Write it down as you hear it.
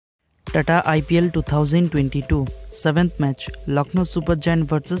Tata IPL 2022 7th match Lucknow Super Giants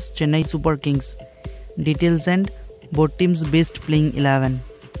vs Chennai Super Kings. Details and both teams best playing 11.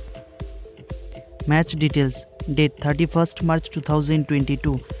 Match details. Date 31st March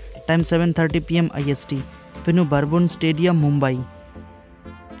 2022. Time 7:30 PM IST. Venue Brabourne Stadium, Mumbai.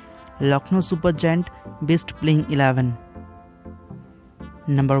 Lucknow Super Giants best playing 11.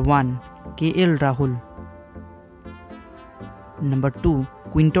 Number 1 KL Rahul. Number 2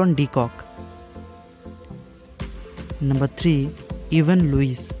 Quinton Kock. Number 3 Evan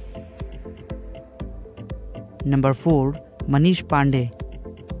Lewis. Number 4 Manish Pandey.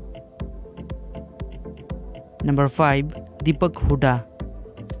 Number 5 Deepak Hooda.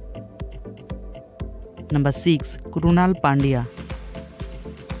 Number 6 Krunal Pandya.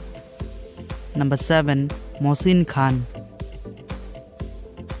 Number 7 Mohsin Khan.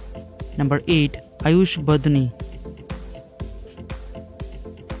 Number 8 Ayush Badoni.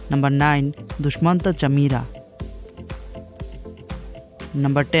 Number 9 Dushmantha Chameera.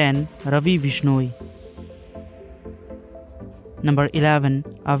 Number 10 Ravi Bishnoi. Number 11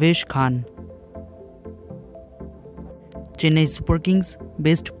 Avesh Khan. Chennai Super Kings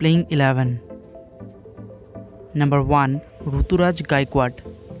best playing 11. Number 1 Ruturaj Gaikwad.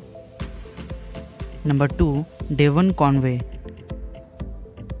 Number 2 Devon Conway.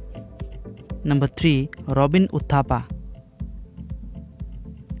 Number 3 Robin Uthappa.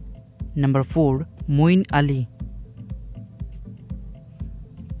 Number 4 Moin Ali.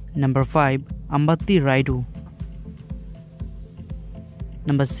 Number 5 Ambati Raidu.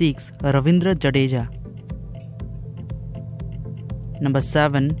 Number 6 Ravindra Jadeja. Number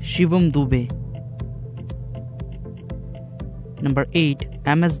 7 Shivam Dube. Number 8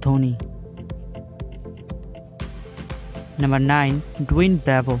 MS Dhoni. Number 9 Dwayne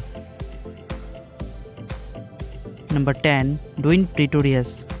Bravo. Number 10 Dwayne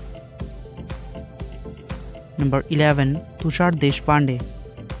Pretorius. Number 11 Tushar Deshpande.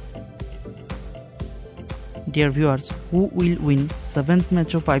 Dear viewers, who will win 7th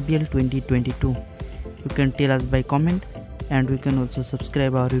match of IPL 2022? You can tell us by comment, and you can also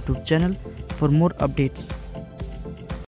subscribe our YouTube channel for more updates.